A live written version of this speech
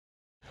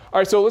All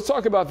right, so let's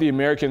talk about the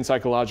American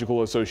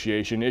Psychological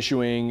Association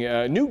issuing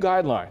new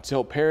guidelines to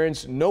help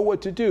parents know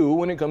what to do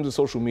when it comes to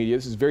social media.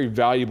 This is very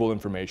valuable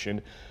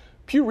information.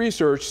 Pew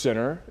Research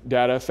Center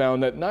data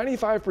found that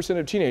 95%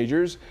 of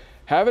teenagers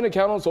have an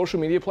account on social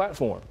media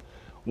platform,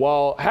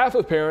 while half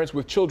of parents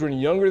with children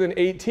younger than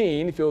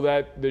 18 feel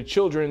that their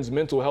children's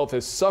mental health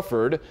has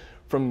suffered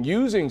from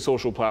using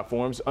social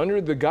platforms.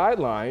 Under the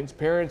guidelines,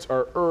 parents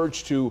are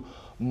urged to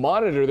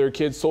monitor their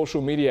kids'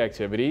 social media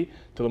activity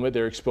to limit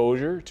their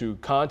exposure to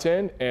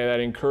content and that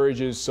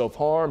encourages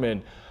self-harm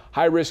and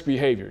high-risk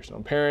behaviors.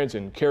 Now, parents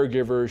and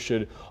caregivers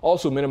should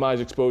also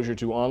minimize exposure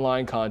to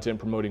online content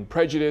promoting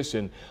prejudice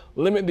and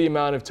limit the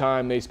amount of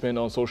time they spend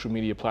on social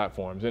media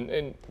platforms.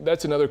 And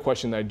that's another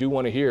question that I do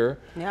want to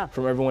hear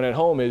from everyone at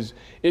home is,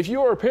 if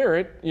you're a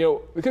parent,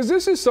 because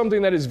this is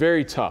something that is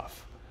very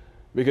tough,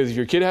 because if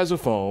your kid has a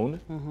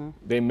phone,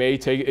 they may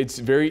it's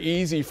very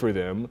easy for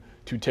them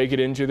to take it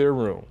into their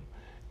room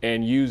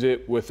and use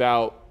it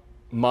without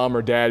mom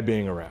or dad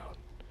being around.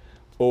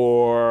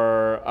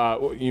 Or,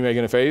 you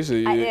making a face?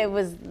 It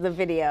was the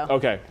video.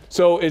 Okay,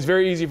 so it's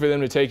very easy for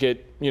them to take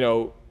it,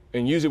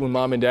 and use it when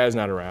mom and dad's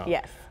not around.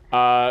 Yes.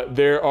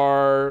 There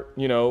are,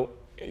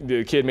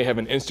 the kid may have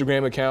an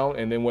Instagram account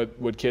and then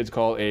what kids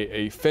call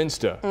a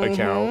Finsta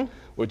account,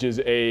 which is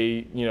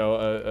a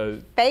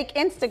fake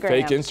Instagram.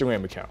 Fake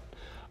Instagram account.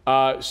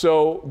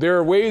 So there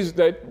are ways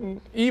that,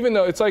 even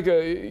though it's like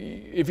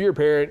if you're a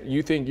parent,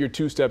 you think you're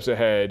 2 steps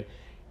ahead,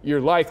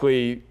 you're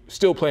likely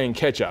still playing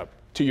catch up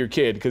to your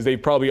kid because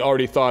they've probably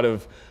already thought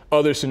of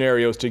other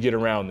scenarios to get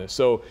around this.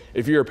 So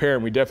if you're a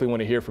parent, we definitely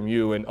want to hear from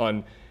you and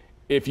on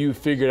if you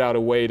figured out a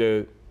way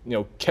to,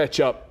 catch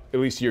up at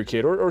least to your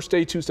kid or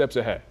stay 2 steps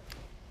ahead.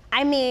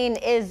 I mean,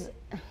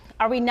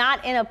 are we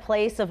not in a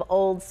place of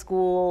old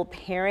school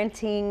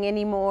parenting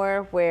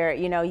anymore where,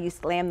 you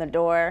slam the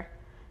door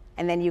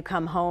and then you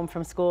come home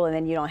from school and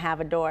then you don't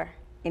have a door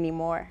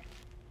anymore?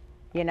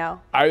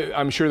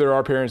 I'm sure there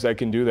are parents that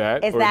can do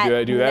that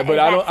do that, but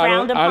I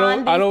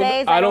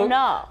don't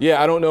know.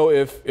 Yeah, I don't know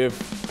if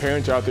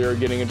parents out there are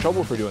getting in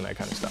trouble for doing that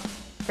kind of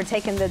stuff. For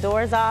taking the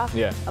doors off,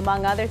 yeah,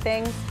 among other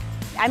things.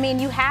 I mean,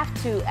 you have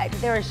to.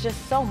 There is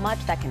just so much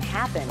that can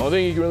happen. The only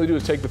thing you can really do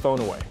is take the phone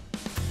away.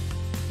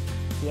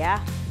 Yeah.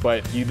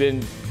 But you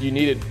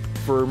need it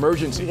for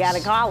emergencies. You got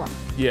to call them.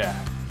 Yeah.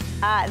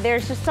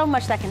 There's just so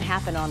much that can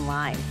happen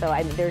online. So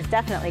there's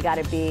definitely got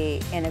to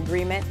be an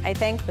agreement, I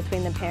think,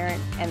 between the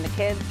parent and the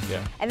kids.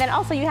 Yeah. And then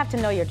also you have to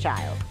know your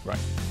child. Right.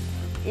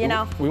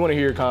 We want to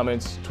hear your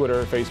comments,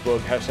 Twitter, Facebook,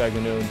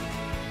 #TheNoon.